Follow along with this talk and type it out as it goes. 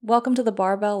Welcome to the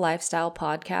Barbell Lifestyle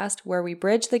Podcast, where we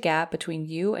bridge the gap between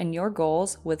you and your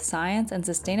goals with science and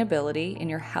sustainability in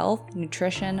your health,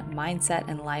 nutrition, mindset,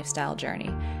 and lifestyle journey.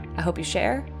 I hope you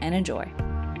share and enjoy.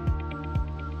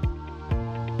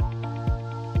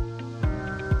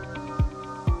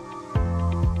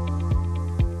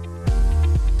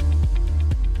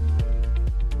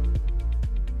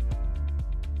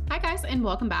 Hi, guys, and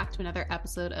welcome back to another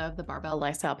episode of the Barbell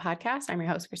Lifestyle Podcast. I'm your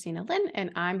host, Christina Lynn,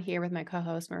 and I'm here with my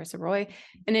co-host, Marissa Roy.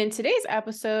 And in today's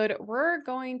episode, we're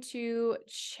going to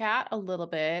chat a little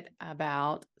bit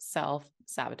about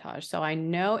self-sabotage. So I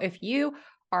know if you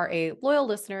are a loyal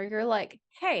listener, you're like,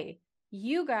 hey,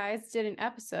 you guys did an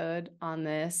episode on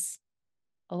this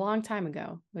a long time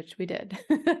ago, which we did,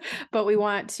 but we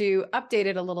want to update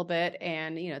it a little bit.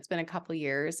 And, it's been a couple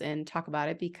years and talk about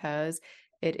it because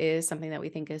it is something that we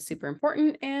think is super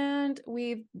important. And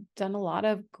we've done a lot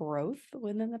of growth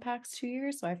within the past 2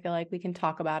 years. So I feel like we can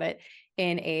talk about it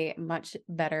in a much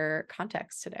better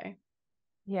context today.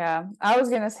 Yeah, I was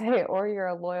going to say, or you're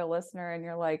a loyal listener and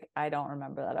you're like, I don't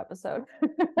remember that episode.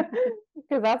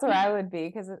 Because that's where I would be.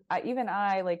 Because I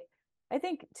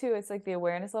think too, it's like the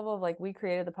awareness level of like, we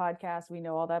created the podcast, we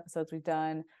know all the episodes we've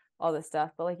done, all this stuff.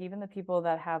 But like, even the people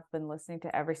that have been listening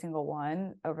to every single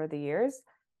one over the years,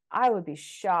 I would be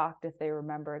shocked if they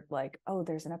remembered like, oh,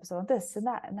 there's an episode of this and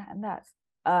that and that and that.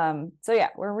 So yeah,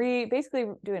 we're basically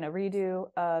doing a redo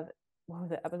of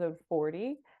episode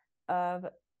 40 of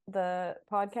the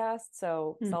podcast.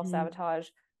 So self-sabotage.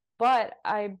 But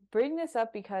I bring this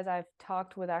up because I've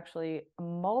talked with actually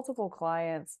multiple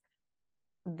clients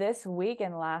this week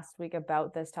and last week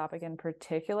about this topic in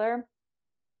particular.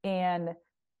 And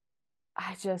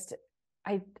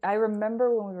I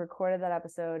remember when we recorded that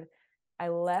episode, I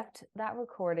left that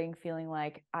recording feeling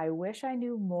like I wish I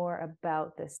knew more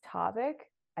about this topic.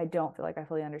 I don't feel like I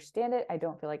fully understand it. I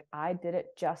don't feel like I did it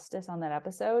justice on that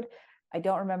episode. I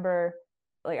don't remember,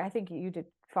 like, I think you did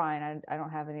fine. I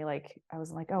don't have any, like, I was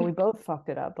like, oh, we both fucked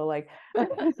it up. But like,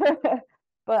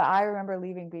 but I remember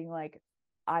leaving being like,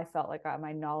 I felt like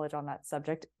my knowledge on that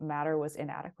subject matter was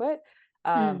inadequate.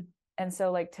 And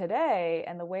so like today,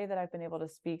 and the way that I've been able to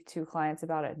speak to clients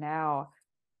about it now,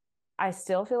 I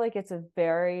still feel like it's a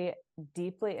very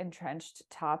deeply entrenched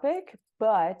topic,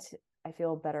 but I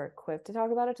feel better equipped to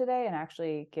talk about it today and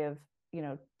actually give,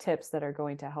 tips that are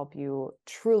going to help you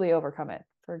truly overcome it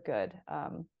for good.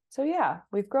 So yeah,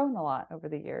 we've grown a lot over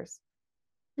the years.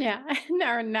 Yeah.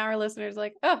 Now our listeners are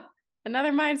like, oh,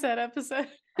 another mindset episode.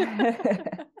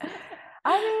 I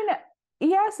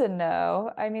mean, yes and no.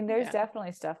 I mean, there's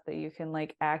definitely stuff that you can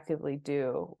like actively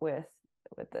do with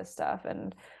this stuff.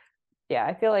 And yeah,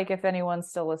 I feel like if anyone's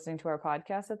still listening to our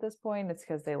podcast at this point, it's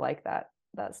because they like that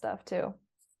stuff too.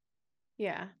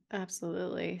 Yeah,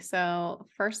 absolutely. So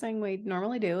first thing we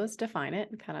normally do is define it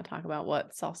and kind of talk about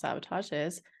what self-sabotage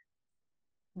is.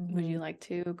 Would you like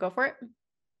to go for it?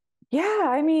 Yeah,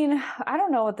 I mean, I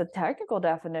don't know what the technical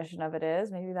definition of it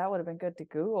is. Maybe that would have been good to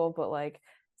Google, but like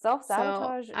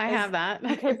self-sabotage. So I have that.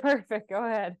 Okay, perfect. Go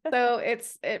ahead. So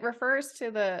it refers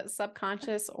to the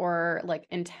subconscious or like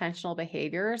intentional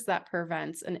behaviors that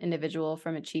prevents an individual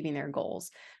from achieving their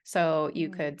goals. So you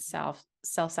could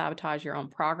self-sabotage your own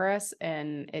progress,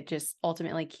 and it just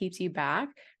ultimately keeps you back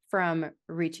from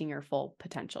reaching your full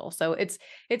potential. So it's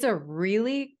a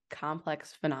really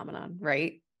complex phenomenon,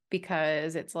 right?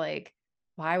 Because it's like,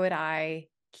 why would I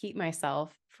keep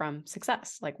myself from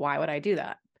success? Like, why would I do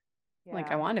that? Yeah.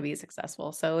 Like, I want to be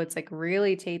successful. So it's like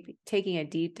really taking a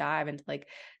deep dive into like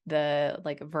the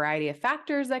variety of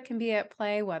factors that can be at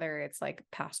play, whether it's like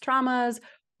past traumas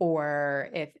or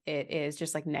if it is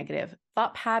just like negative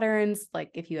thought patterns, like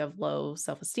if you have low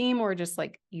self-esteem or just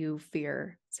like you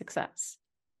fear success.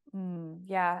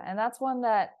 Yeah. And that's one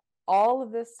that all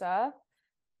of this stuff,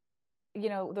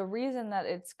 the reason that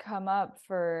it's come up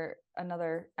for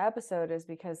another episode is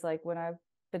because like when I've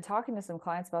been talking to some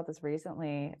clients about this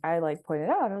recently, I like pointed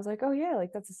out, I was like, oh yeah,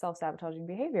 like that's a self-sabotaging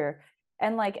behavior.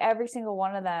 And like every single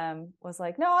one of them was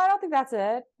like, no, I don't think that's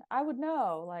it. I would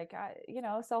know, like,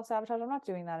 self-sabotage, I'm not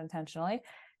doing that intentionally.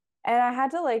 And I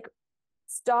had to like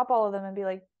stop all of them and be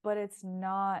like, but it's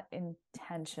not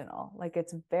intentional. Like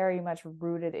it's very much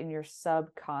rooted in your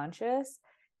subconscious.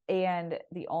 And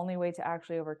the only way to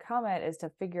actually overcome it is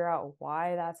to figure out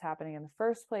why that's happening in the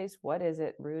first place. What is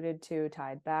it rooted to,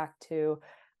 tied back to?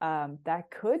 That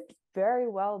could very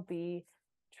well be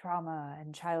trauma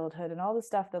and childhood and all the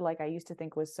stuff that like I used to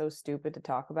think was so stupid to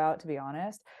talk about, to be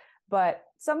honest. But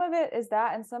some of it is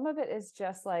that, and some of it is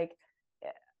just like,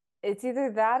 it's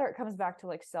either that or it comes back to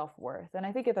like self-worth. And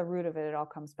I think at the root of it, it all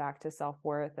comes back to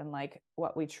self-worth and like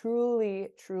what we truly,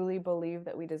 truly believe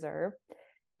that we deserve.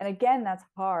 And again, that's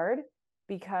hard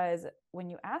because when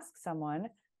you ask someone,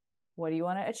 what do you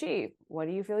want to achieve? What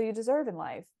do you feel you deserve in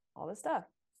life? All this stuff.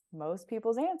 Most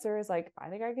people's answer is like, I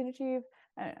think I can achieve,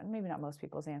 maybe not most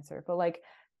people's answer, but like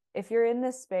if you're in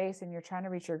this space and you're trying to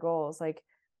reach your goals, like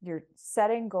you're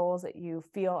setting goals that you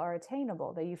feel are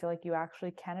attainable, that you feel like you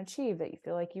actually can achieve, that you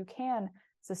feel like you can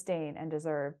sustain and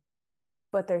deserve.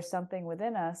 But there's something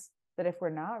within us that if we're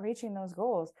not reaching those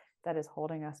goals, that is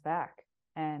holding us back.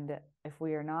 And if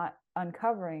we are not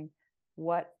uncovering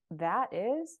what that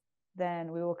is,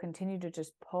 then we will continue to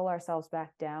just pull ourselves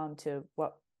back down to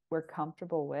what we're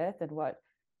comfortable with and what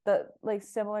the, like,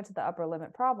 similar to the upper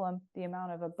limit problem, the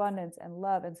amount of abundance and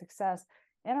love and success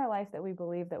in our life that we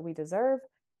believe that we deserve,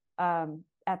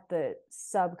 at the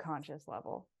subconscious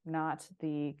level, not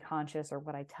the conscious or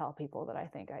what I tell people that I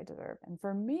think I deserve. And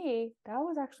for me, that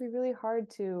was actually really hard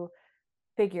to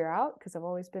figure out because I've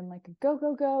always been like a go,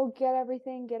 go, go, get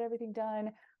everything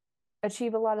done,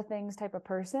 achieve a lot of things type of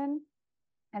person.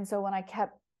 And so when I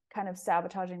kept kind of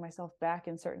sabotaging myself back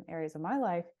in certain areas of my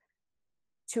life,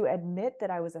 to admit that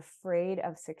I was afraid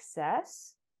of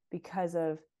success because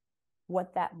of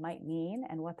what that might mean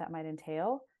and what that might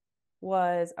entail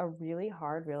was a really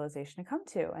hard realization to come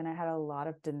to. And I had a lot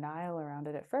of denial around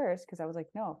it at first because I was like,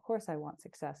 no, of course I want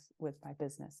success with my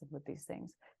business and with these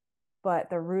things. But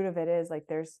the root of it is like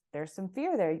there's some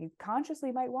fear there. You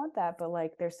consciously might want that, but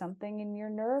like there's something in your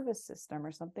nervous system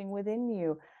or something within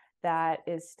you that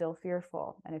is still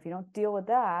fearful. And if you don't deal with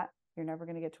that, you're never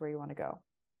going to get to where you want to go.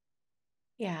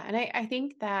 Yeah. And I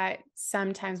think that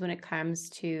sometimes when it comes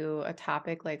to a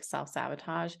topic like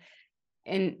self-sabotage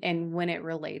and when it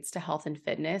relates to health and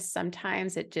fitness,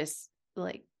 sometimes it just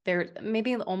like there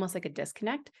maybe almost like a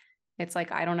disconnect. It's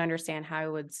like I don't understand how I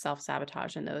would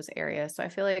self-sabotage in those areas. So I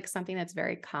feel like something that's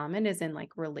very common is in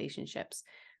like relationships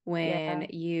when Yeah.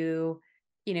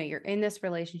 you're in this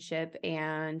relationship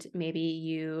and maybe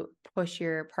you push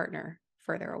your partner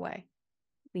further away,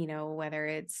 whether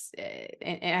it's,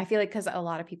 and I feel like because a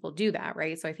lot of people do that,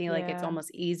 right? So I feel like it's Yeah. almost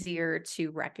easier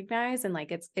to recognize and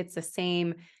like it's the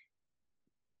same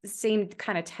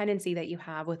kind of tendency that you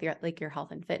have with your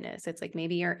health and fitness. It's like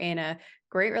maybe you're in a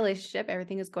great relationship,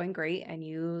 everything is going great, and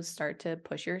you start to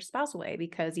push your spouse away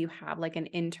because you have like an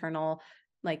internal,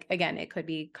 like again, it could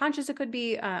be conscious, it could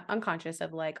be unconscious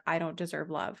of like, I don't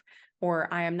deserve love,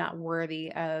 or I am not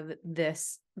worthy of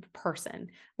this person,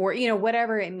 or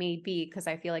whatever it may be. Because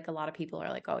I feel like a lot of people are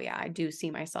like, oh yeah, I do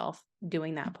see myself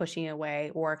doing that, pushing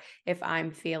away. Or if I'm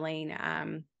feeling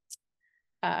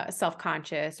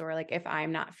self-conscious, or like if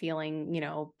I'm not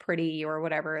feeling, pretty or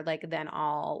whatever, like then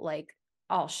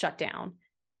I'll shut down.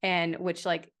 And which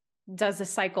like does the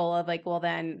cycle of like, well,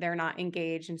 then they're not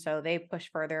engaged. And so they push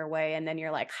further away. And then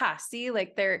you're like, ha, see,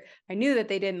 like I knew that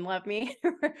they didn't love me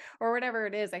or whatever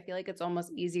it is. I feel like it's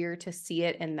almost easier to see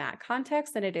it in that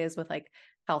context than it is with like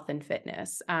health and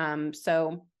fitness.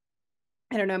 So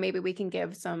I don't know, maybe we can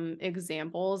give some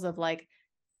examples of like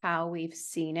how we've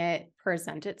seen it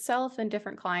present itself in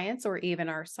different clients or even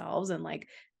ourselves and like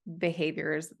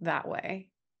behaviors that way.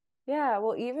 Yeah,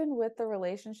 well, even with the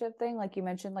relationship thing, like you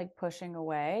mentioned, like pushing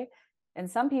away, and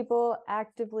some people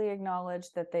actively acknowledge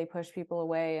that they push people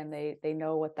away and they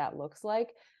know what that looks like.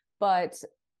 But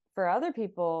for other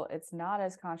people, it's not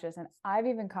as conscious. And I've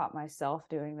even caught myself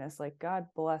doing this, like God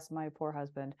bless my poor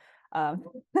husband. Um,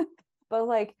 but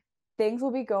like things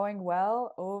will be going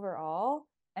well overall.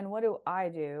 And what do?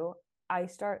 I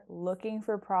start looking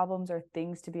for problems or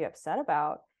things to be upset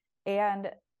about. And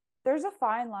there's a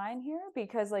fine line here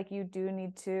because like you do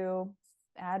need to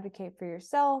advocate for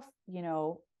yourself,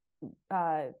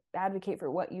 advocate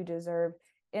for what you deserve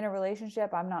in a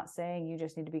relationship. I'm not saying you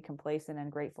just need to be complacent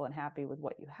and grateful and happy with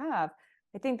what you have.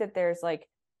 I think that there's like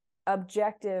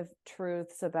objective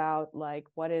truths about like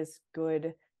what is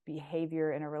good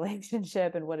behavior in a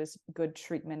relationship and what is good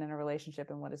treatment in a relationship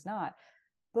and what is not.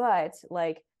 But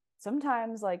like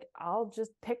sometimes like I'll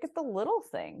just pick at the little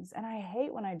things, and I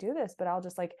hate when I do this, but I'll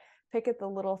just like pick at the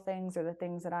little things or the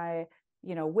things that I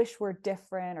wish were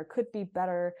different or could be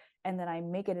better, and then I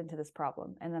make it into this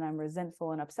problem, and then I'm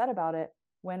resentful and upset about it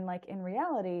when like in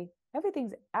reality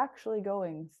everything's actually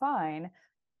going fine,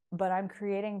 but I'm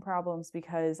creating problems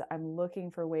because I'm looking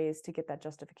for ways to get that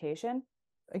justification,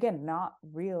 again not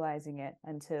realizing it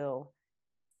until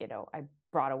I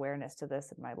brought awareness to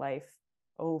this in my life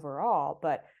overall.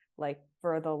 But like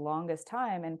for the longest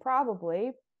time, and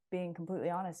probably being completely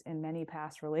honest, in many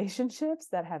past relationships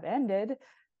that have ended,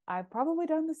 I've probably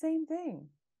done the same thing.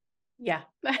 Yeah.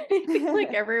 I feel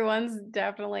like everyone's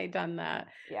definitely done that.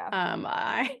 Yeah.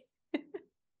 I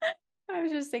I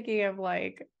was just thinking of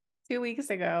like 2 weeks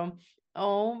ago.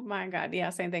 Oh my God. Yeah,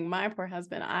 same thing. My poor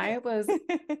husband. I was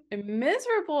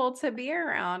miserable to be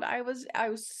around. I was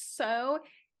so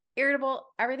irritable.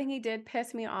 Everything he did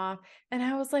pissed me off. And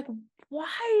I was like,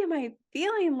 why am I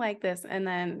feeling like this? And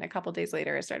then a couple days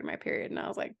later, I started my period and I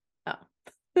was like, oh.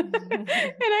 And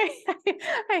I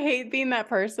hate being that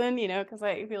person, because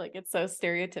I feel like it's so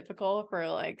stereotypical for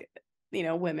like,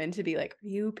 women to be like, are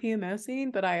you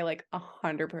PMSing? But I like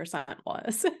 100%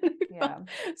 was. I felt Yeah.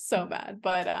 so bad.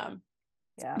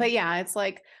 Yeah. But yeah, it's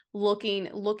like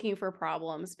looking for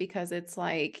problems because it's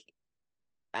like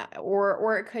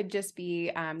or it could just be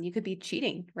you could be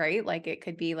cheating, right? Like it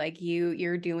could be like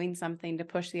you're doing something to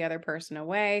push the other person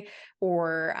away,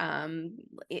 or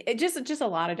it just a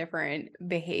lot of different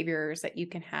behaviors that you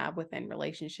can have within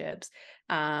relationships,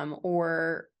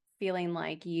 or feeling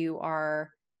like you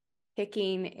are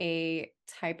picking a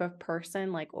type of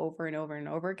person like over and over and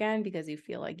over again because you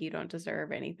feel like you don't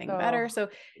deserve anything better. Oh, So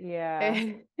yeah.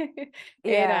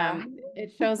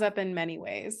 it shows up in many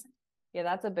ways. Yeah,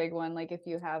 that's a big one. Like if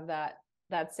you have the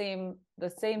same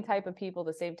type of people,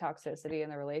 the same toxicity in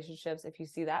the relationships, if you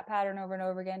see that pattern over and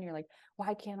over again, you're like,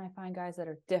 why can't I find guys that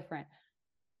are different?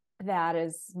 That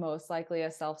is most likely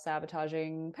a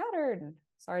self-sabotaging pattern.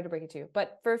 Sorry to break it to you.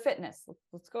 But for fitness,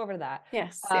 let's go over to that.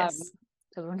 Yes, Um, yes.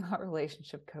 because we're not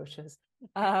relationship coaches.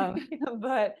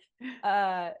 But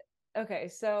okay,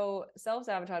 so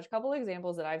self-sabotage, a couple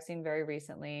examples that I've seen very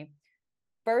recently.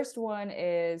 First one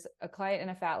is a client in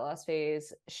a fat loss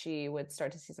phase. She would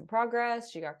start to see some progress.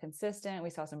 She got consistent.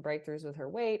 We saw some breakthroughs with her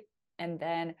weight. And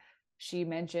then she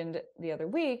mentioned the other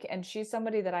week, and she's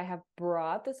somebody that I have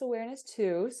brought this awareness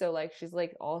to. So, like, she's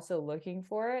like also looking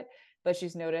for it, but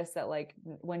she's noticed that, like,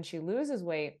 when she loses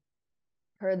weight,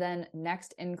 her then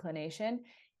next inclination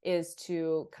is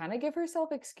to kind of give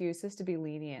herself excuses to be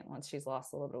lenient once she's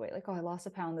lost a little bit of weight. Like, oh, I lost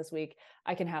a pound this week.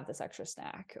 I can have this extra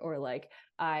snack. Or like,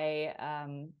 I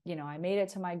made it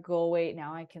to my goal weight.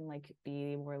 Now I can like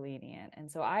be more lenient. And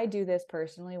so I do this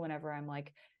personally whenever I'm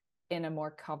like in a more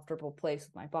comfortable place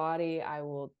with my body. I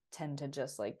will tend to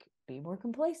just like be more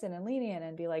complacent and lenient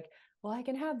and be like, well, I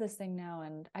can have this thing now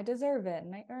and I deserve it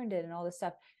and I earned it and all this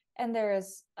stuff. And there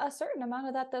is a certain amount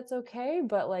of that that's okay.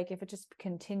 But like if it just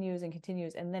continues and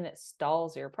continues and then it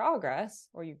stalls your progress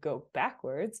or you go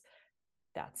backwards,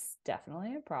 that's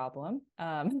definitely a problem.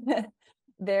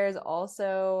 There's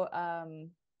also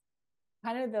kind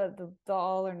of the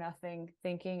all or nothing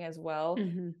thinking as well.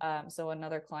 Hmm. So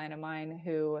another client of mine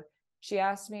who she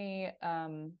asked me,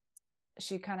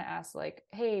 she kind of asked like,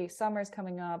 "Hey, summer's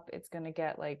coming up. It's gonna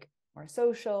get like more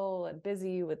social and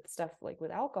busy with stuff like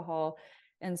with alcohol,"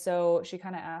 and so she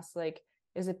kind of asked like,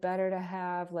 "Is it better to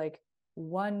have like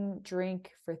one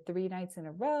drink for 3 nights in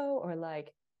a row, or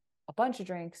like a bunch of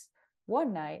drinks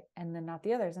one night and then not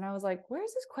the others?" And I was like,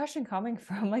 "Where's this question coming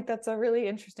from? Like, that's a really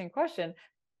interesting question."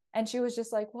 And she was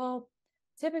just like, well,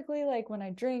 typically like when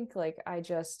I drink, like I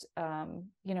just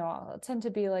I'll tend to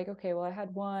be like, okay, well, I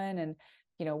had one, and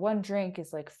one drink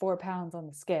is like 4 pounds on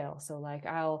the scale, so like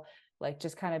I'll like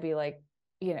just kind of be like,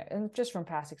 and just from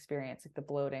past experience, like the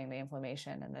bloating, the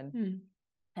inflammation,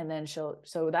 and then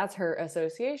so that's her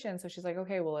association. So she's like,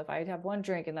 okay, well, if I have one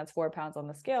drink and that's 4 pounds on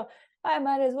the scale, I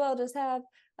might as well just have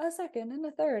a second and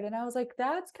a third. And I was like,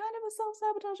 that's kind of a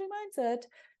self-sabotaging mindset,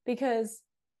 because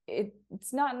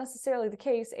it's not necessarily the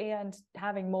case. And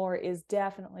having more is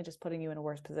definitely just putting you in a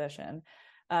worse position.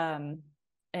 Um,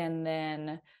 and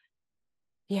then,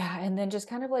 yeah, and then just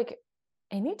kind of like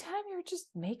anytime you're just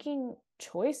making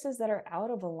choices that are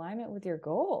out of alignment with your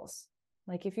goals,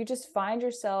 like if you just find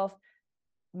yourself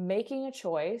making a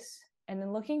choice and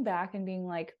then looking back and being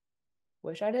like,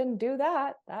 wish I didn't do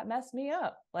that. That messed me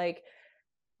up. Like,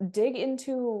 dig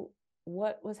into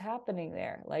what was happening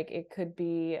there. Like, it could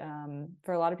be,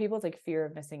 for a lot of people, it's like fear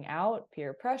of missing out,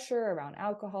 peer pressure around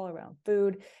alcohol, around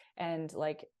food, and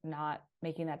like not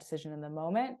making that decision in the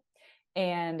moment.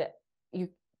 And you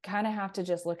kind of have to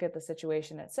just look at the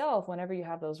situation itself. Whenever you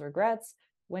have those regrets,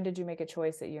 when did you make a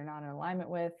choice that you're not in alignment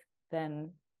with?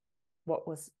 Then what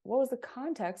was the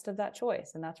context of that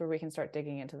choice? And that's where we can start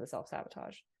digging into the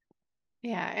self-sabotage.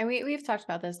 Yeah, and we've talked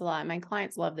about this a lot. My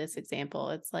clients love this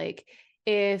example. It's like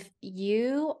if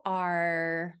you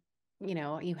are,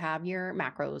 you have your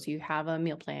macros, you have a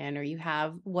meal plan, or you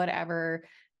have whatever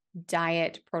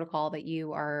diet protocol that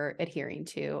you are adhering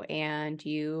to, and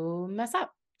you mess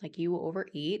up, like you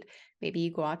overeat, maybe you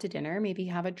go out to dinner, maybe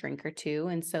you have a drink or two,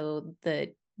 and so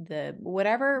the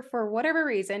whatever, for whatever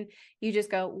reason, you just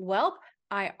go, well,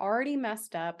 I already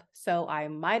messed up, so I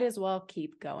might as well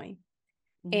keep going.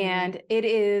 Mhm. And it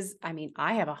is, I mean,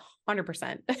 I have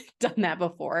 100% done that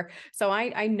before. So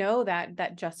I know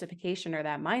that justification or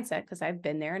that mindset because I've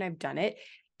been there and I've done it.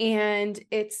 And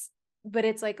but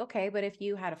it's like, okay, but if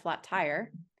you had a flat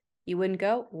tire, you wouldn't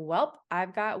go, well,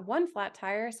 I've got one flat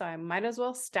tire, so I might as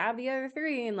well stab the other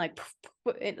three and like,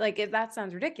 that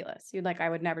sounds ridiculous. You'd like, I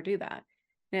would never do that.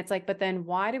 And it's like, but then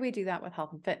why do we do that with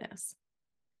health and fitness?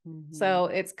 Mhm. So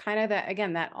it's kind of that,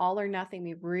 again, that all or nothing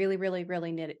we really, really,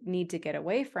 really need to get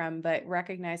away from, but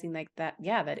recognizing like that,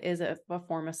 yeah, that is a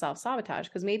form of self-sabotage.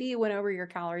 Because maybe you went over your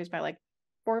calories by like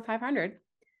 400 or 500.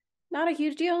 Not a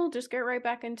huge deal. Just get right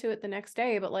back into it the next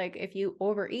day. But like if you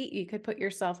overeat, you could put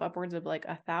yourself upwards of like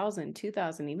 1,000,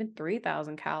 2,000, even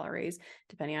 3,000 calories,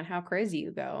 depending on how crazy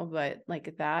you go. But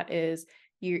like that is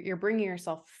you're bringing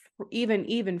yourself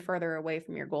even further away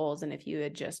from your goals. And if you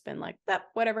had just been like that,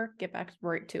 whatever, get back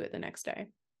right to it the next day.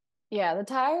 Yeah, the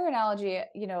tire analogy,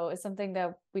 is something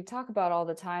that we talk about all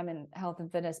the time in health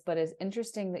and fitness, but it's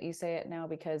interesting that you say it now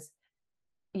because,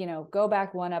 go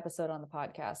back one episode on the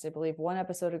podcast. I believe one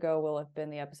episode ago will have been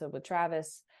the episode with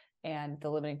Travis and the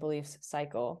limiting beliefs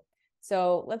cycle.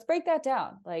 So let's break that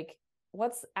down. Like,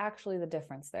 what's actually the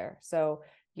difference there? So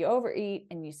you overeat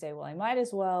and you say, well, I might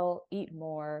as well eat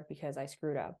more because I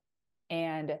screwed up.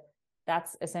 And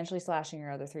that's essentially slashing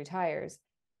your other three tires.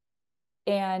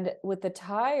 And with the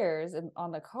tires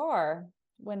on the car,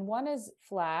 when one is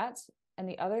flat and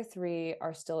the other three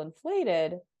are still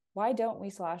inflated, why don't we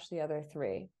slash the other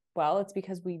three? Well, it's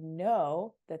because we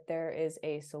know that there is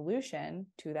a solution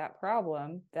to that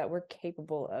problem that we're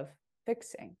capable of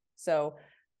fixing. So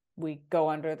we go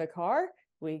under the car,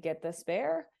 we get the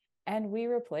spare, and we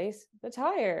replace the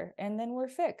tire, and then we're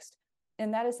fixed.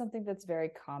 And that is something that's very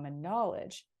common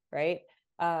knowledge, right?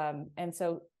 And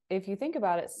so if you think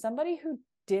about it, somebody who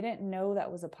didn't know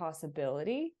that was a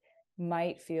possibility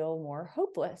might feel more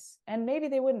hopeless. And maybe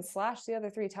they wouldn't slash the other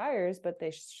three tires, but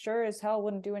they sure as hell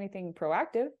wouldn't do anything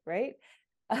proactive, right?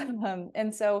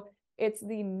 And so it's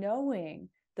the knowing,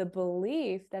 the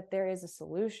belief that there is a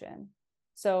solution.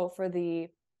 So for the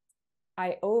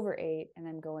I overate and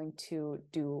I'm going to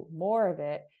do more of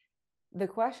it, the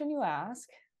question you ask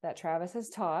that Travis has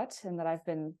taught and that I've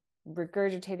been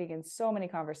regurgitating in so many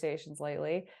conversations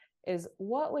lately is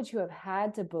what would you have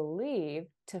had to believe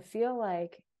to feel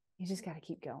like you just got to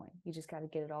keep going? You just got to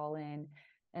get it all in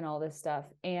and all this stuff.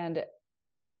 And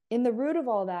in the root of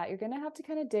all that, you're going to have to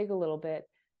kind of dig a little bit,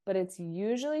 but it's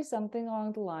usually something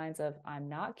along the lines of I'm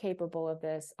not capable of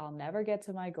this. I'll never get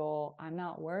to my goal. I'm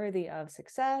not worthy of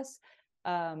success.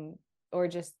 Um, or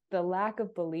just the lack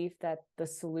of belief that the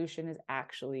solution is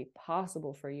actually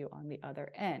possible for you on the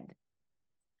other end.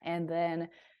 And then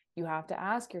you have to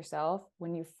ask yourself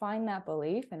when you find that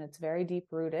belief, and it's very deep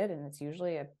rooted, and it's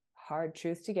usually a hard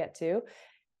truth to get to,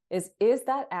 is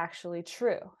that actually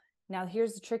true? Now,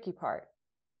 here's the tricky part.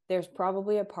 There's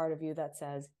probably a part of you that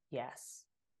says yes.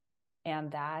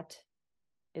 And that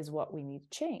is what we need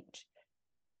to change.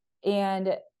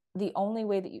 And the only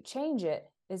way that you change it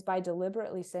is by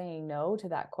deliberately saying no to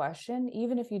that question,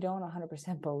 even if you don't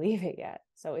 100% believe it yet.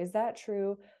 So, is that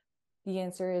true? The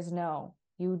answer is no.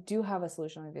 You do have a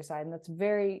solution on your side. And that's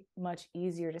very much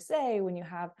easier to say when you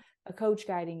have a coach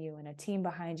guiding you and a team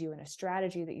behind you and a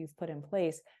strategy that you've put in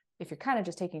place. If you're kind of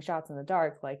just taking shots in the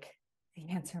dark, like the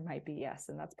answer might be yes.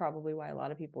 And that's probably why a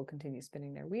lot of people continue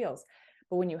spinning their wheels.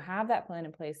 But when you have that plan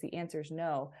in place, the answer is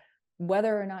no.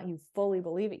 Whether or not you fully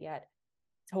believe it yet,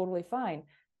 totally fine.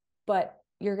 But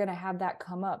you're going to have that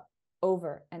come up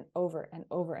over and over and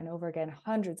over and over again,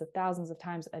 hundreds of thousands of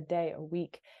times a day, a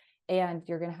week. And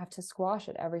you're going to have to squash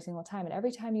it every single time. And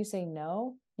every time you say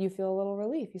no, you feel a little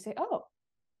relief. You say, oh,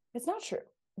 it's not true.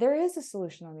 There is a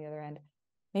solution on the other end.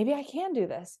 Maybe I can do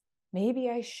this. Maybe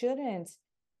I shouldn't,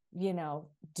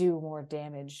 do more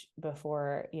damage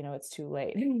before, it's too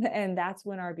late. And that's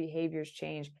when our behaviors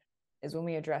change, is when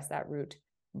we address that root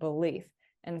belief.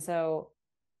 And so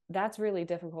that's really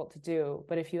difficult to do.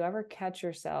 But if you ever catch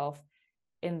yourself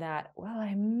in that, well,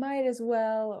 I might as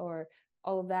well, or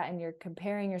all of that, and you're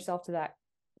comparing yourself to that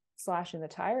slashing the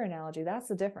tire analogy, that's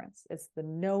the difference. It's the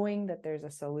knowing that there's a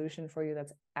solution for you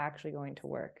that's actually going to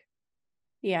work.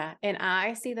 Yeah. And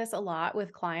I see this a lot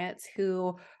with clients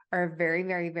who are very,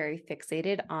 very, very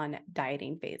fixated on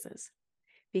dieting phases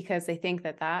because they think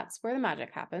that that's where the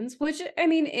magic happens, which I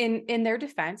mean, in their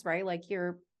defense, right? Like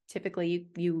you're typically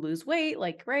you lose weight,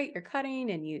 like right, you're cutting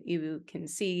and you can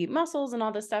see muscles and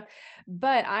all this stuff.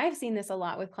 But I've seen this a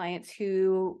lot with clients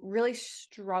who really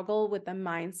struggle with the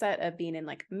mindset of being in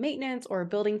like maintenance or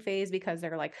building phase because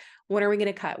they're like, when are we going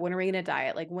to cut? When are we going to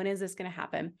diet? Like, when is this going to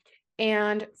happen?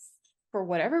 And for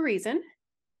whatever reason,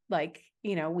 like,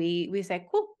 we say,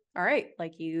 cool, all right,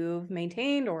 like you've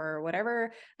maintained or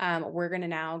whatever, we're going to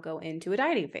now go into a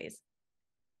dieting phase.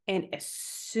 And as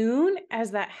soon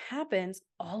as that happens,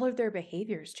 all of their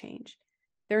behaviors change.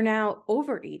 They're now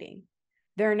overeating.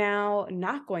 They're now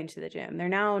not going to the gym. They're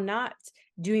now not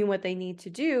doing what they need to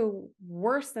do,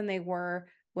 worse than they were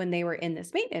when they were in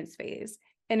this maintenance phase.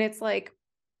 And it's like,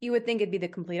 you would think it'd be the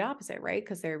complete opposite, right?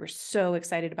 Because they were so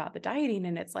excited about the dieting.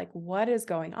 And it's like, what is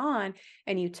going on?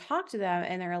 And you talk to them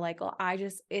and they're like, well,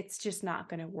 it's just not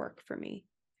going to work for me.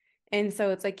 And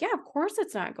so it's like, yeah, of course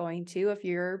it's not going to if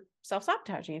you're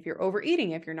self-sabotaging, if you're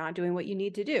overeating, if you're not doing what you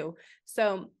need to do.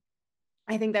 So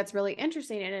I think that's really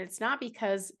interesting. And it's not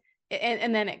because,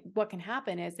 and then what can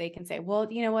happen is they can say, well,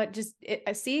 you know what,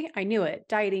 see, I knew it.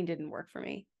 Dieting didn't work for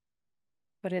me.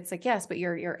 But it's like, yes, but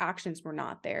your actions were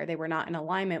not there. They were not in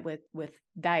alignment with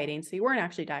dieting. So you weren't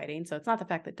actually dieting. So it's not the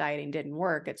fact that dieting didn't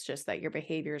work. It's just that your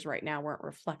behaviors right now weren't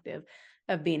reflective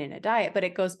of being in a diet. But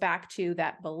it goes back to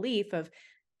that belief of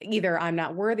either I'm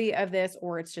not worthy of this,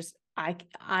 or it's just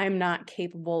I'm not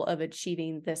capable of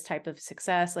achieving this type of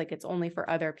success. Like it's only for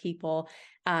other people,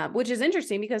 which is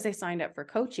interesting because they signed up for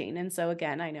coaching. And so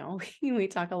again, I know we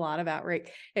talk a lot about, right,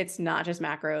 it's not just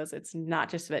macros, it's not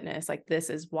just fitness. Like this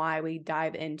is why we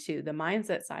dive into the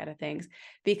mindset side of things,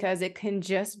 because it can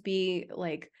just be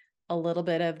like a little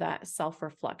bit of that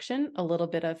self-reflection, a little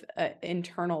bit of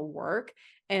internal work,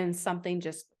 and something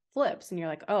just flips and you're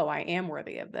like, oh, I am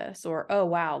worthy of this. Or, oh,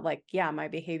 wow, like, yeah, my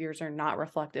behaviors are not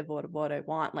reflective of what I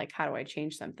want. Like, how do I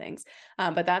change some things?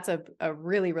 But that's a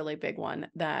really, really big one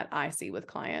that I see with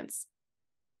clients.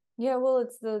 Yeah, well,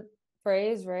 it's the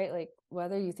phrase, right? Like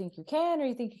whether you think you can or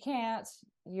you think you can't,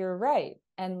 you're right.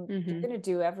 And you're Mm-hmm. going to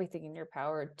do everything in your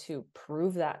power to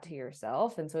prove that to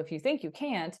yourself. And so if you think you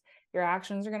can't, your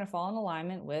actions are going to fall in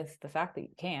alignment with the fact that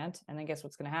you can't. And then guess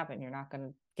what's going to happen? You're not going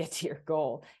to get to your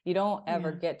goal. You don't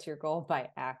ever Yeah. get to your goal by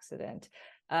accident.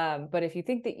 But if you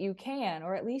think that you can,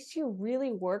 or at least you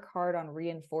really work hard on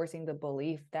reinforcing the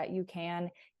belief that you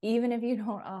can, even if you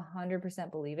don't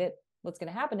 100% believe it, what's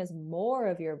going to happen is more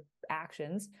of your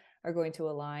actions are going to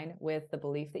align with the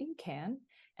belief that you can.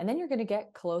 And then you're going to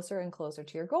get closer and closer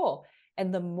to your goal.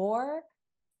 And the more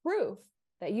proof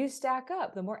that you stack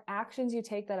up, the more actions you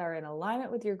take that are in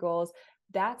alignment with your goals,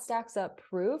 that stacks up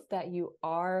proof that you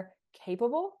are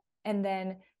capable. And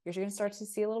then you're going to start to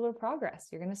see a little bit of progress.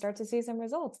 You're going to start to see some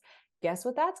results. Guess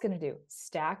what that's going to do?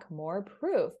 Stack more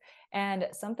proof. And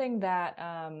something that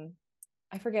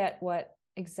I forget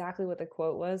exactly what the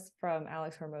quote was from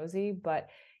Alex Hormozy, but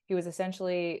he was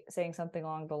essentially saying something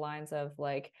along the lines of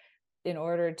like, in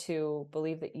order to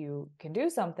believe that you can do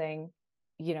something,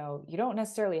 you don't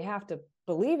necessarily have to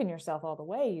believe in yourself all the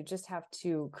way. You just have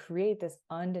to create this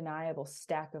undeniable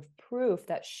stack of proof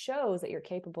that shows that you're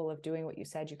capable of doing what you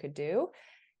said you could do.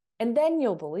 And then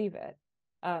you'll believe it.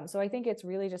 So I think it's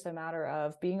really just a matter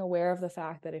of being aware of the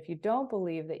fact that if you don't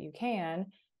believe that you can,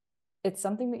 it's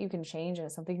something that you can change and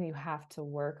it's something that you have to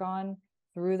work on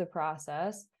through the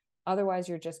process. Otherwise,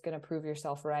 you're just going to prove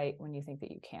yourself right when you think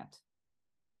that you can't.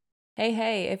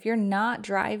 Hey, if you're not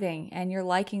driving and you're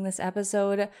liking this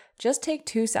episode, just take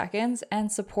 2 seconds and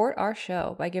support our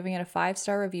show by giving it a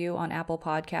 5-star review on Apple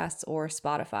Podcasts or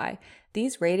Spotify.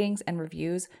 These ratings and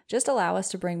reviews just allow us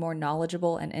to bring more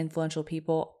knowledgeable and influential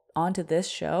people onto this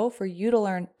show for you to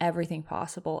learn everything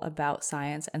possible about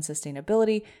science and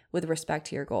sustainability with respect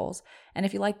to your goals. And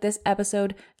if you like this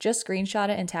episode, just screenshot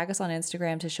it and tag us on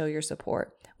Instagram to show your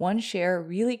support. One share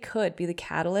really could be the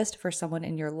catalyst for someone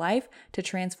in your life to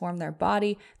transform their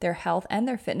body, their health, and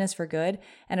their fitness for good.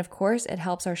 And of course, it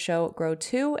helps our show grow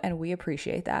too, and we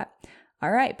appreciate that.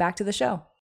 All right, back to the show.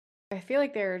 I feel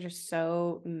like there are just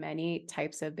so many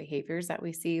types of behaviors that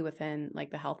we see within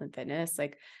like the health and fitness.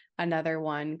 Like another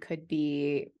one could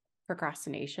be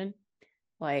procrastination.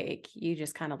 Like you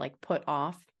just kind of like put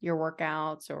off your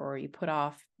workouts, or you put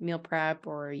off meal prep,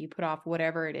 or you put off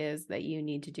whatever it is that you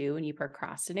need to do, and you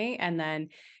procrastinate. And then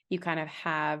you kind of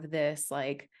have this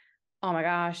like, oh my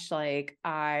gosh,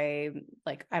 I'm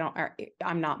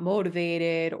not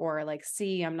motivated, or like,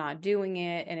 see, I'm not doing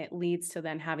it. And it leads to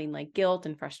then having like guilt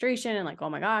and frustration and like, oh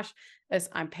my gosh,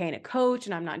 I'm paying a coach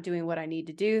and I'm not doing what I need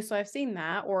to do. So I've seen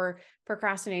that. Or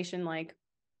procrastination, like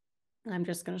I'm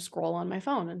just going to scroll on my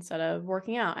phone instead of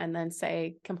working out, and then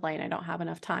complain I don't have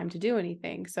enough time to do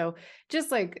anything. So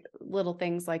just like little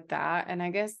things like that. And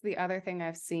I guess the other thing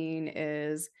I've seen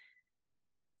is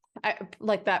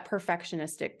like that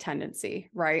perfectionistic tendency,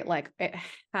 right? Like it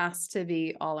has to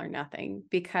be all or nothing,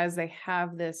 because they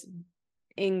have this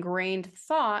ingrained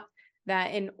thought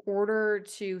that in order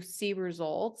to see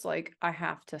results, like I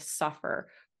have to suffer,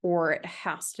 or it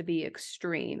has to be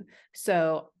extreme.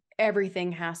 So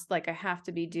everything has like, I have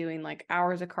to be doing like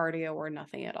hours of cardio or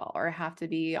nothing at all, or I have to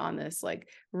be on this like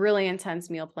really intense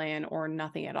meal plan or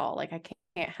nothing at all. Like I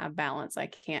can't have balance. I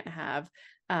can't have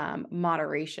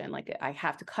moderation. Like I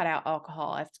have to cut out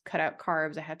alcohol. I have to cut out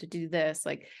carbs. I have to do this.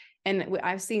 Like, and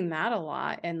I've seen that a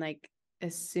lot. And like,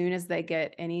 as soon as they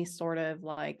get any sort of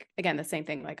like, again, the same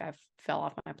thing, like I fell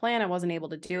off my plan, I wasn't able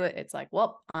to do it. It's like,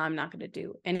 well, I'm not going to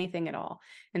do anything at all.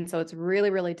 And so it's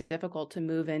really, really difficult to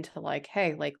move into like,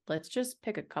 hey, like, let's just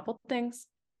pick a couple things.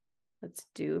 Let's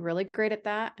do really great at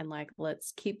that. And like,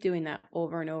 let's keep doing that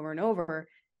over and over and over,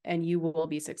 and you will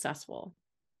be successful.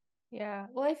 Yeah.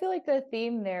 Well, I feel like the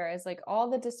theme there is like all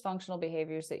the dysfunctional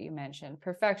behaviors that you mentioned,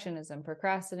 perfectionism,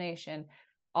 procrastination,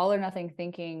 all or nothing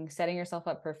thinking, setting yourself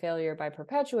up for failure by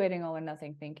perpetuating all or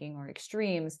nothing thinking or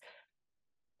extremes.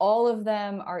 All of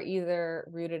them are either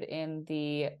rooted in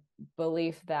the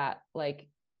belief that, like,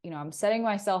 I'm setting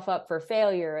myself up for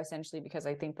failure essentially because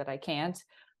I think that I can't,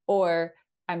 or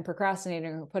I'm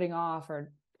procrastinating or putting off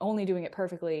or only doing it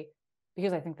perfectly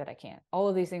because I think that I can't. All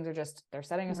of these things are just, they're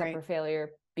setting us up for Right.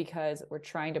 failure because we're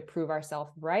trying to prove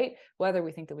ourselves right, whether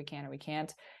we think that we can or we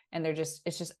can't. And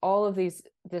it's just all of these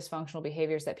dysfunctional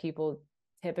behaviors that people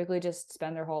typically just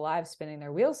spend their whole lives spinning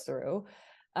their wheels through,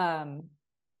 um,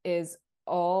 is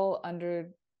all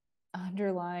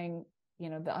underlying,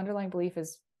 the underlying belief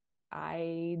is,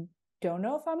 I don't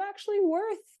know if I'm actually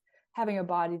worth having a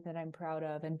body that I'm proud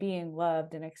of and being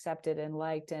loved and accepted and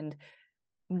liked and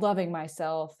loving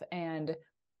myself. And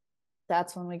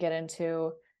that's when we get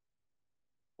into,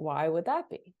 why would that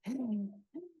be?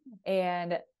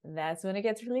 And that's when it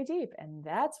gets really deep. And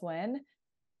that's when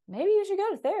maybe you should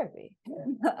go to therapy.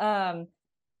 um,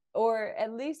 or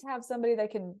at least have somebody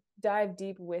that can dive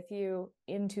deep with you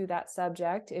into that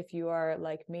subject if you are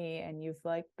like me and you've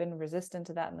like been resistant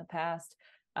to that in the past.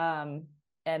 And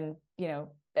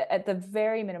at the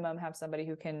very minimum, have somebody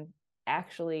who can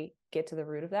actually get to the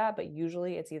root of that. But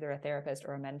usually it's either a therapist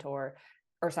or a mentor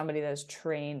or somebody that is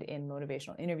trained in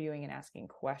motivational interviewing and asking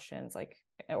questions, like,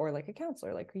 or like a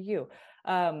counselor like you.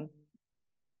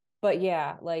 But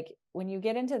yeah, like when you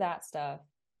get into that stuff,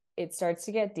 it starts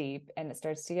to get deep and it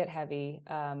starts to get heavy.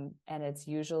 And it's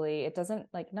usually, it doesn't,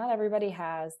 like, not everybody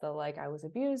has the, like, I was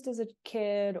abused as a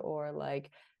kid, or like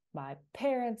my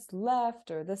parents left,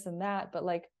 or this and that, but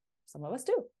like some of us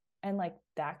do. And like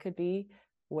that could be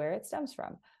where it stems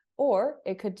from. Or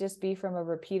it could just be from a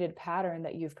repeated pattern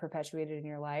that you've perpetuated in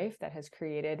your life that has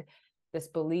created this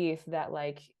belief that,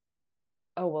 like,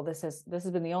 oh, well, this has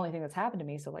been the only thing that's happened to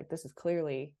me, so like this is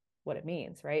clearly what it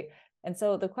means, right? And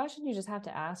so the question you just have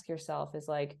to ask yourself is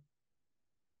like,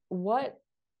 what,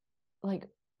 like,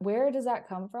 where does that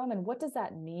come from and what does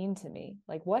that mean to me?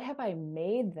 Like, what have I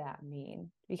made that mean?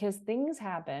 Because things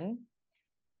happen,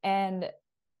 and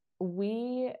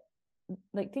we,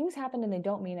 like, things happen and they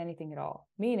don't mean anything at all.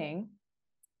 Meaning,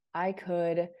 I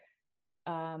could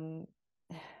um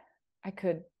I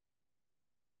could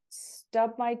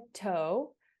stub my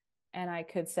toe and I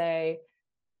could say,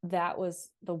 that was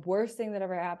the worst thing that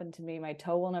ever happened to me. My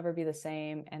toe will never be the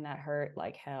same. And that hurt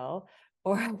like hell.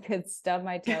 Or I could stub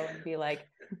my toe and be like,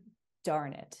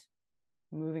 darn it,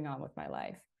 moving on with my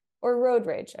life. Or road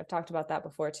rage. I've talked about that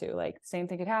before too. Like, same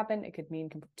thing could happen. It could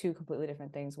mean two completely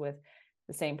different things with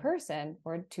the same person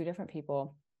or two different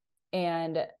people.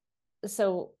 And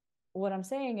so what I'm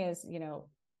saying is,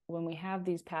 when we have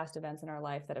these past events in our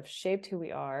life that have shaped who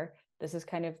we are, this is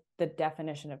kind of the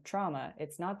definition of trauma.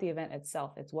 It's not the event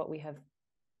itself, it's what we have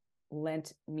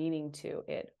lent meaning to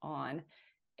it on.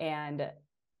 And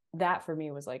that for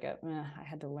me was like I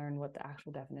had to learn what the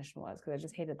actual definition was, because I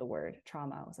just hated the word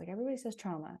trauma. I was like, everybody says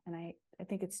trauma and I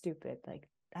think it's stupid. Like,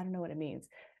 I don't know what it means.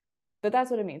 But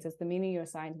that's what it means. It's the meaning you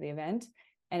assign to the event.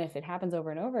 And if it happens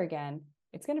over and over again,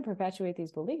 it's going to perpetuate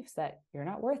these beliefs that you're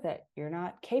not worth it, you're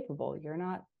not capable, you're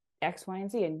not X, Y, and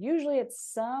Z. And usually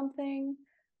it's something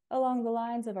along the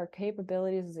lines of our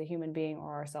capabilities as a human being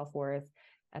or our self-worth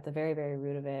at the very, very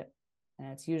root of it.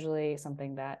 And it's usually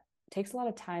something that takes a lot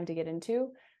of time to get into.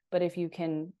 But if you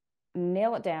can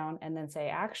nail it down and then say,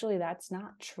 actually, that's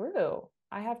not true,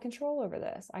 I have control over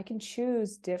this, I can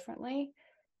choose differently,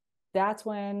 that's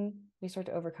when we start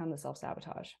to overcome the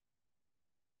self-sabotage.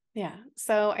 Yeah.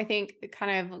 So I think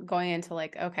kind of going into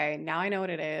like, okay, now I know what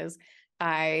it is.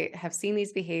 I have seen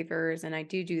these behaviors and I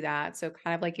do that. So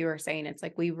kind of like you were saying, it's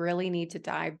like we really need to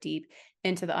dive deep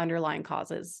into the underlying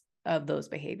causes of those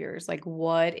behaviors. Like,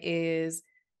 why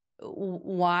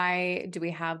do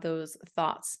we have those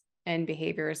thoughts and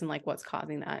behaviors, and like what's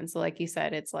causing that? And so like you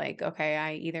said, it's like, okay,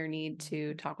 I either need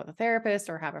to talk with a therapist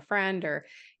or have a friend, or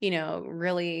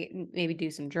really maybe do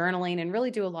some journaling and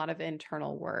really do a lot of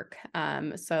internal work.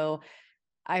 So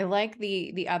I like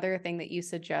the other thing that you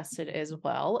suggested as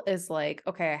well is like,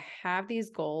 okay, I have these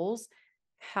goals.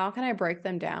 How can I break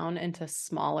them down into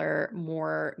smaller,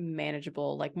 more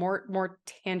manageable, like more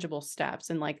tangible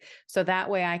steps? And like, so that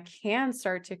way I can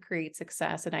start to create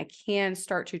success and I can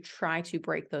start to try to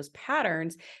break those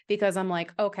patterns because I'm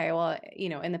like, okay, well,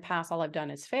 in the past, all I've done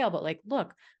is fail, but like,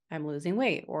 look, I'm losing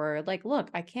weight, or like,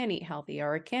 look, I can eat healthy,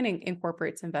 or I can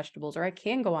incorporate some vegetables, or I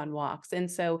can go on walks.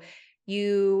 And so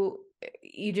you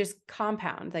just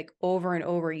compound like over and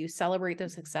over. You celebrate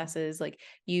those successes. Like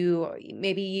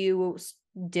you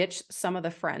ditch some of the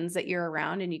friends that you're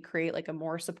around and you create like a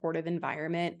more supportive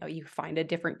environment. You find a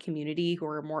different community who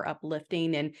are more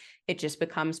uplifting and it just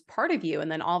becomes part of you. And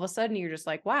then all of a sudden you're just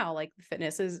like, wow, like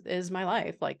fitness is my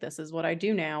life. Like this is what I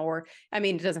do now. Or I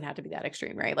mean, it doesn't have to be that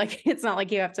extreme, right? Like it's not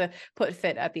like you have to put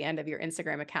fit at the end of your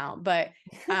Instagram account,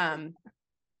 um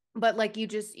but like you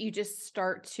just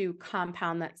start to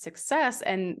compound that success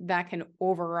and that can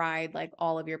override like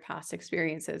all of your past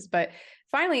experiences. But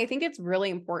finally, I think it's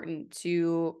really important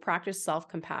to practice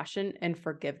self-compassion and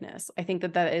forgiveness. I think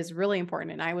that that is really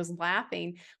important. And I was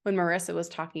laughing when Marissa was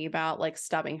talking about like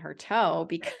stubbing her toe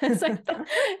because I thought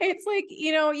it's like,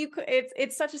 you could,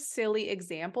 it's such a silly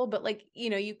example, but like,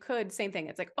 you could, same thing.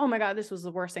 It's like, oh my God, this was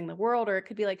the worst thing in the world. Or it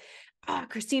could be like, ah,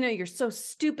 Christina, you're so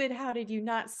stupid. How did you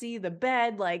not see the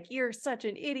bed? Like, you're such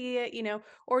an idiot,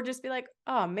 or just be like,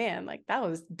 oh man, like that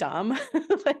was dumb.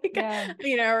 Like, Yeah.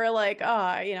 or like, oh,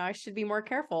 I should be more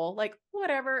careful, like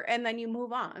whatever. And then you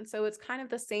move on. So it's kind of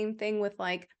the same thing with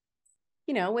like,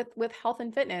 with health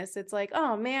and fitness. It's like,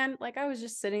 oh man, like I was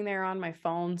just sitting there on my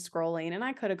phone scrolling and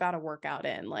I could have got a workout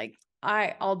in. Like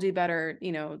I'll do better,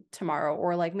 tomorrow,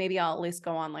 or like maybe I'll at least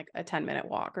go on like a 10-minute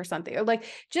walk or something, or like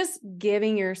just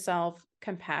giving yourself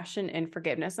compassion and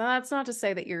forgiveness. Now that's not to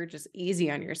say that you're just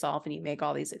easy on yourself and you make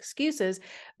all these excuses,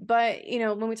 but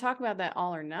when we talk about that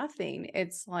all or nothing,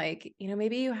 it's like,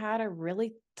 maybe you had a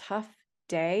really tough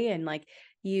day and like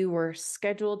you were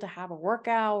scheduled to have a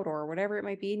workout or whatever it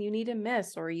might be, and you need to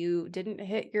miss, or you didn't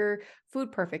hit your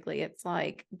food perfectly. It's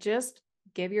like, just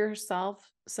give yourself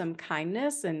some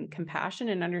kindness and compassion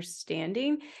and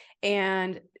understanding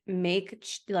and make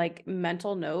like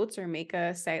mental notes or make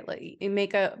a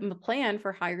plan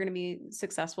for how you're going to be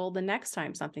successful the next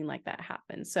time something like that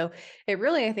happens. So it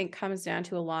really, I think, comes down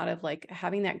to a lot of like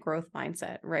having that growth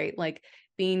mindset, right? Like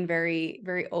being very,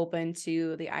 very open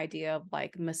to the idea of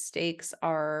like mistakes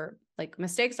aren't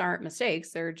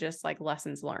mistakes. They're just like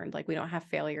lessons learned. Like we don't have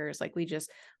failures. Like we just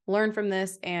learn from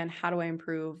this and how do I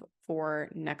improve for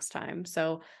next time?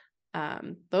 So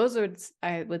those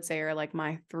I would say are like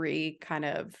my three kind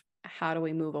of how do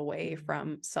we move away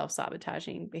from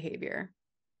self-sabotaging behavior.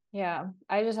 Yeah,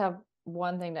 I just have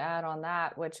one thing to add on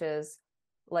that, which is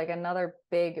like another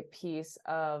big piece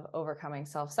of overcoming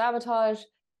self-sabotage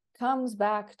comes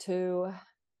back to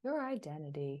your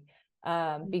identity.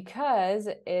 Because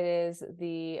it is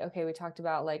okay, we talked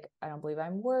about like, I don't believe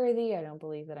I'm worthy, I don't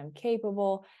believe that I'm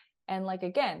capable. And like,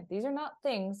 again, these are not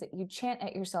things that you chant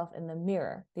at yourself in the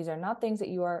mirror. These are not things that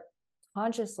you are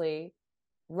consciously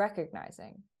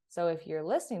recognizing. So if you're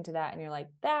listening to that and you're like,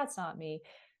 that's not me,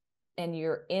 and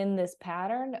you're in this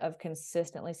pattern of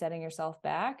consistently setting yourself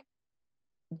back,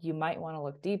 you might want to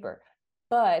look deeper.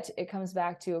 But it comes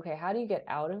back to, okay, how do you get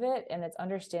out of it? And it's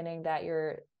understanding that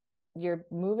you're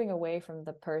moving away from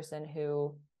the person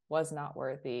who was not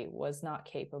worthy, was not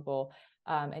capable,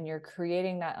 and you're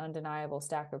creating that undeniable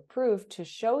stack of proof to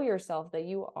show yourself that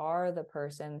you are the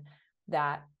person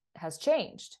that has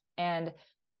changed. And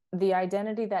the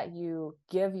identity that you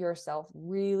give yourself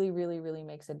really, really, really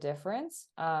makes a difference.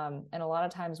 And a lot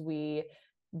of times we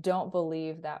don't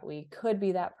believe that we could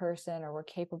be that person or we're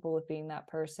capable of being that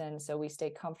person. So we stay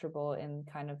comfortable in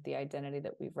kind of the identity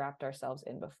that we've wrapped ourselves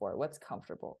in before. What's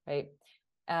comfortable, right?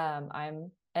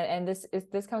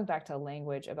 This comes back to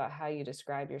language about how you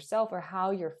describe yourself or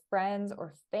how your friends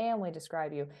or family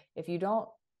describe you. If you don't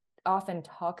often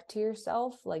talk to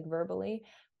yourself like verbally,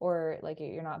 or like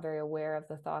you're not very aware of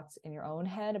the thoughts in your own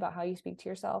head about how you speak to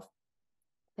yourself,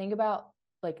 think about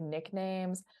like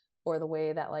nicknames or the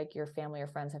way that like your family or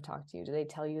friends have talked to you. Do they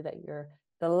tell you that you're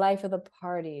the life of the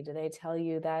party? Do they tell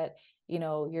you that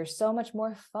you're so much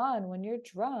more fun when you're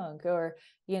drunk, or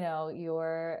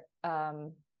you're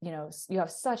you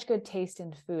have such good taste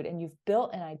in food, and you've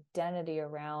built an identity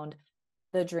around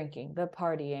the drinking, the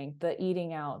partying, the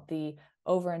eating out, the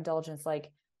overindulgence,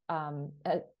 like an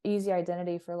easy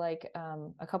identity for like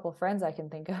a couple of friends I can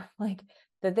think of, like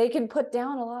that they can put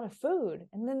down a lot of food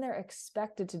and then they're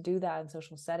expected to do that in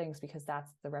social settings because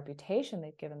that's the reputation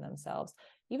they've given themselves.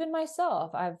 Even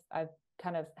myself, I've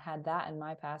kind of had that in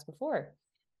my past before.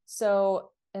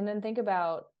 So and then think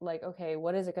about like, okay,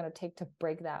 what is it going to take to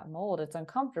break that mold? It's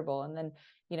uncomfortable. And then,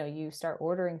 you start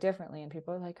ordering differently and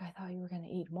people are like, I thought you were going to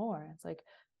eat more. It's like,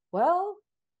 well,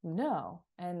 no.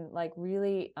 And like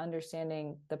really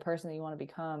understanding the person that you want to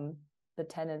become, the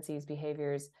tendencies,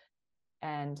 behaviors,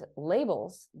 and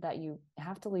labels that you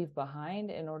have to leave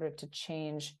behind in order to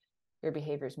change your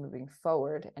behaviors moving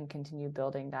forward and continue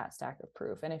building that stack of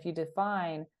proof. And if you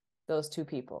define those two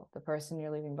people, the person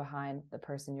you're leaving behind, the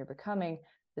person you're becoming,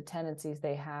 the tendencies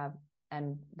they have,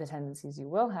 and the tendencies you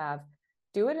will have,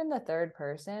 do it in the third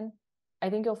person. I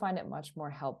think you'll find it much more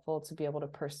helpful to be able to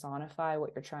personify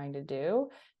what you're trying to do.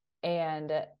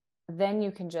 And then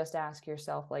you can just ask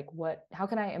yourself, like, how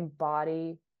can I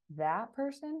embody that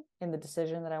person in the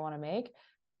decision that I want to make,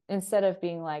 instead of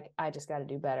being like, I just got to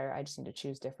do better. I just need to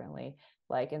choose differently.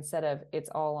 Like, instead of it's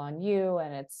all on you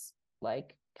and it's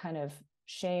like kind of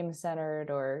shame centered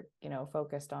or,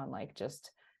 focused on like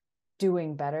just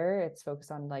doing better, it's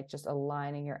focused on like just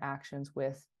aligning your actions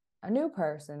with a new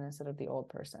person instead of the old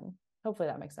person. Hopefully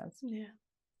that makes sense. Yeah.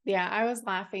 Yeah, I was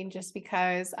laughing just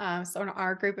because so in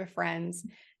our group of friends,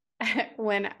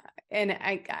 when and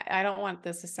I don't want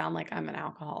this to sound like I'm an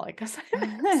alcoholic because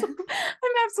I'm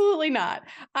absolutely not.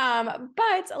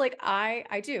 But like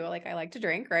I do like I like to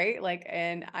drink, right? Like,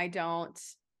 and I don't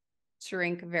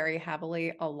drink very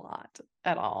heavily a lot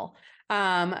at all.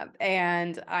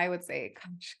 And I would say,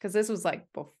 gosh, because this was like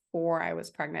before I was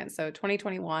pregnant. So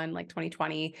 2021, like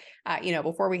 2020,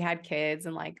 before we had kids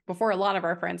and like before a lot of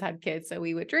our friends had kids. So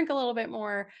we would drink a little bit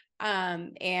more.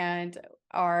 And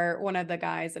one of the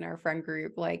guys in our friend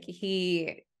group, like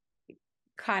he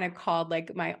kind of called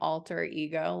like my alter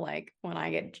ego, like when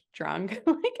I get drunk,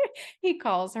 like he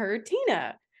calls her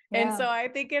Tina. And Yeah. so I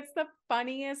think it's the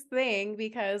funniest thing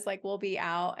because like we'll be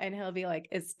out and he'll be like,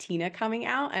 is Tina coming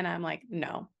out? And I'm like,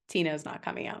 no, Tina's not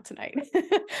coming out tonight.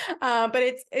 But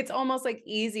it's almost like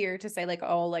easier to say like,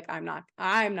 oh, like I'm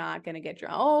not gonna get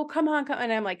drunk. Oh, come on, come.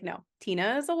 And I'm like, no,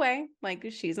 Tina is away. Like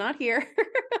she's not here.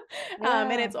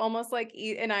 And Yeah. it's almost like,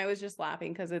 and I was just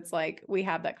laughing because it's like we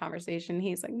have that conversation.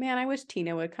 He's like, man, I wish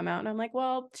Tina would come out. And I'm like,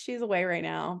 well, she's away right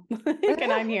now. Like,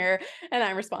 and I'm here and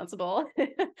I'm responsible.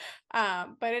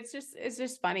 But it's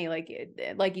just funny. Like,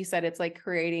 like you said, it's like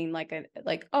creating like,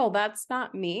 oh, that's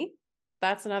not me.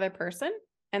 That's another person.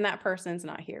 And that person's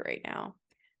not here right now.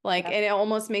 Like, Yep. and it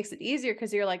almost makes it easier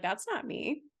because you're like, that's not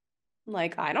me.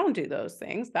 Like, I don't do those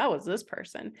things. That was this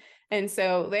person. And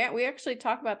so we actually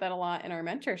talk about that a lot in our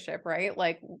mentorship, right?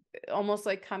 Like almost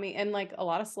like coming and like a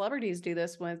lot of celebrities do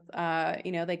this with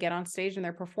they get on stage and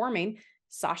they're performing.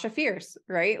 Sasha Fierce,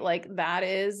 right? Like that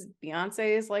is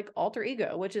Beyonce's like alter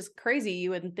ego, which is crazy. You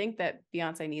wouldn't think that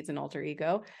Beyonce needs an alter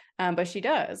ego, but she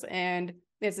does. And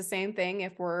it's the same thing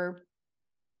if we're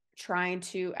trying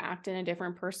to act in a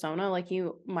different persona, like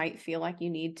you might feel like you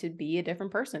need to be a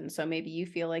different person. So maybe you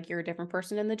feel like you're a different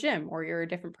person in the gym, or you're a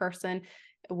different person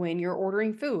when you're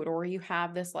ordering food, or you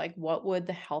have this like, what would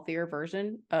the healthier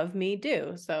version of me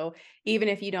do? So even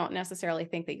if you don't necessarily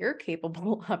think that you're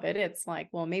capable of it, it's like,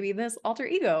 well, maybe this alter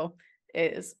ego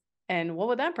is. And what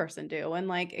would that person do? And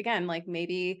like, again, like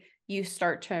maybe you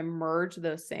start to merge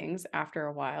those things after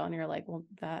a while and you're like, well,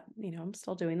 I'm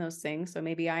still doing those things. So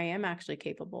maybe I am actually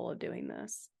capable of doing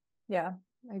this. Yeah,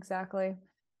 exactly.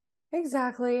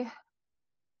 Exactly. I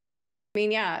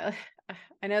mean, yeah,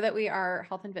 I know that we are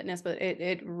health and fitness, but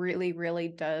it really, really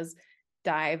does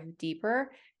dive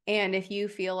deeper. And if you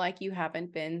feel like you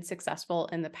haven't been successful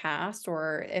in the past,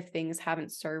 or if things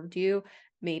haven't served you,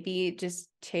 maybe just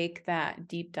take that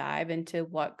deep dive into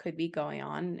what could be going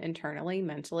on internally,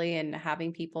 mentally, and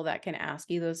having people that can ask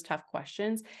you those tough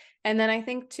questions. And then I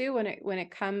think too, when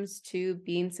it comes to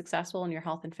being successful in your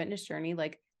health and fitness journey,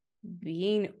 like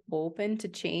being open to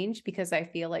change, because I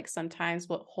feel like sometimes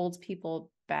what holds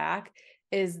people back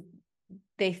is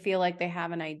they feel like they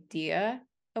have an idea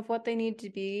of what they need to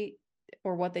be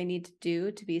or what they need to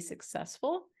do to be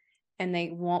successful, and they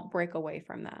won't break away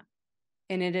from that.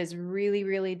 And it is really,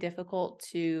 really difficult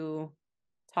to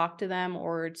talk to them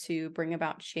or to bring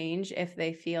about change if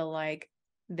they feel like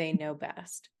they know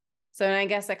best. So, and I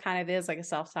guess that kind of is like a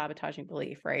self-sabotaging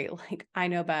belief, right? Like, I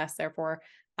know best, therefore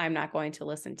I'm not going to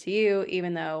listen to you,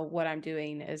 even though what I'm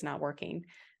doing is not working.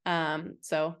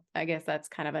 So I guess that's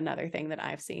kind of another thing that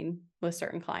I've seen with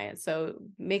certain clients. So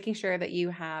making sure that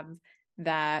you have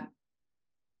that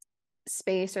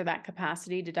space or that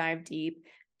capacity to dive deep,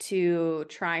 to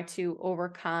try to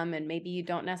overcome, and maybe you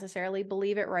don't necessarily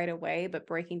believe it right away, but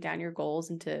breaking down your goals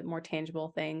into more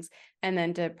tangible things, and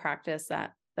then to practice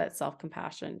that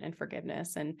self-compassion and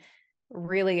forgiveness. And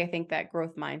really, I think that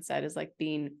growth mindset is like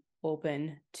being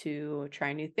open to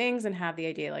try new things and have the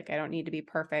idea like I don't need to be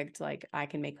perfect. Like I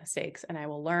can make mistakes and I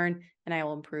will learn and I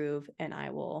will improve and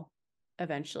I will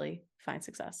eventually find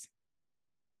success.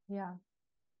 Yeah.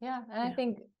 Yeah. And I Yeah.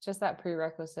 think just that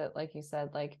prerequisite, like you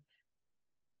said, like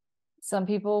some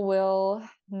people will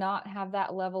not have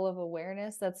that level of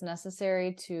awareness that's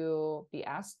necessary to be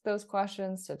asked those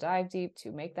questions, to dive deep,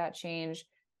 to make that change.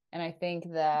 And I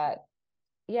think that,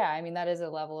 yeah, I mean, that is a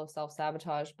level of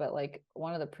self-sabotage, but like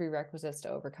one of the prerequisites to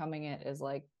overcoming it is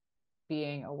like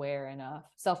being aware enough,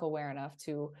 self-aware enough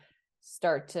to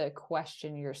start to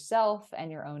question yourself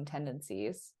and your own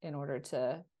tendencies in order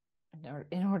to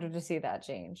see that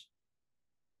change.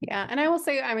 Yeah. And I will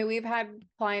say, I mean, we've had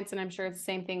clients and I'm sure it's the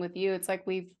same thing with you. It's like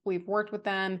we've worked with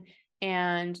them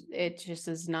and it just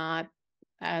is not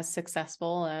as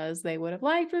successful as they would have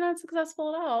liked or not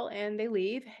successful at all. And they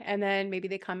leave. And then maybe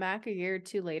they come back a year or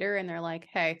two later and they're like,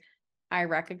 hey, I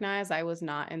recognize I was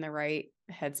not in the right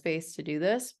headspace to do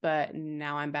this, but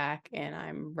now I'm back and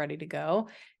I'm ready to go.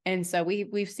 And so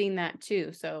we've seen that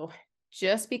too. So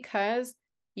just because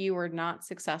you were not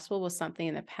successful with something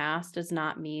in the past does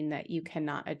not mean that you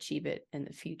cannot achieve it in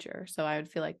the future. So I would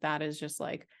feel like that is just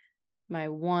like my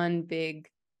one big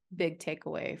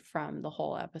takeaway from the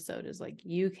whole episode is like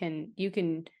you can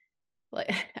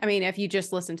like I mean if you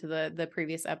just listen to the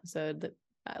previous episode that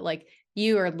like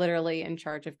you are literally in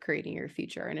charge of creating your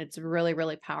future and it's really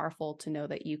really powerful to know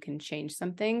that you can change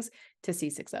some things to see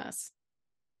success.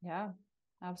 Yeah,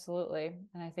 absolutely.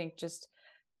 And I think just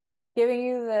giving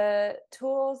you the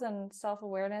tools and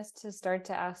self-awareness to start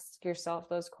to ask yourself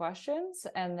those questions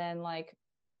and then like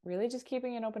really just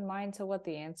keeping an open mind to what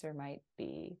the answer might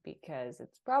be because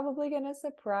it's probably going to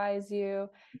surprise you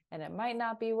and it might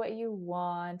not be what you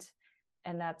want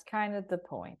and that's kind of the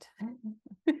point.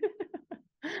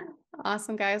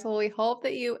 Awesome, guys. Well, we hope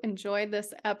that you enjoyed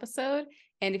this episode.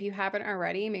 And if you haven't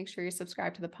already, make sure you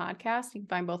subscribe to the podcast. You can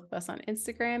find both of us on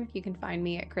Instagram. You can find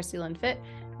me at Christy Lynn Fit.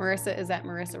 Marissa is at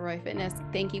Marissa Roy Fitness.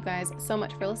 Thank you guys so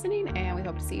much for listening, and we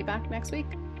hope to see you back next week.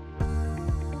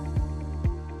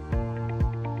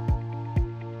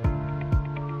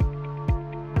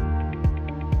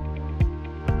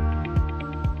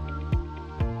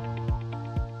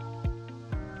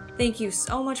 Thank you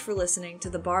so much for listening to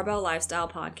the Barbell Lifestyle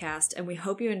Podcast, and we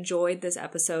hope you enjoyed this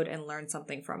episode and learned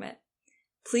something from it.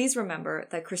 Please remember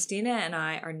that Christina and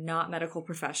I are not medical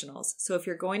professionals, so if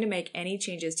you're going to make any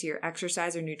changes to your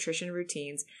exercise or nutrition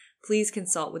routines, please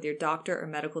consult with your doctor or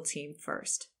medical team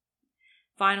first.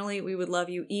 Finally, we would love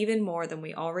you even more than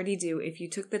we already do if you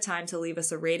took the time to leave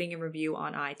us a rating and review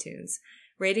on iTunes.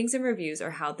 Ratings and reviews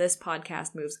are how this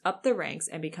podcast moves up the ranks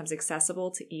and becomes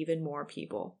accessible to even more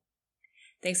people.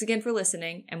 Thanks again for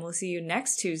listening, and we'll see you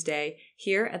next Tuesday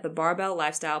here at the Barbell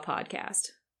Lifestyle Podcast.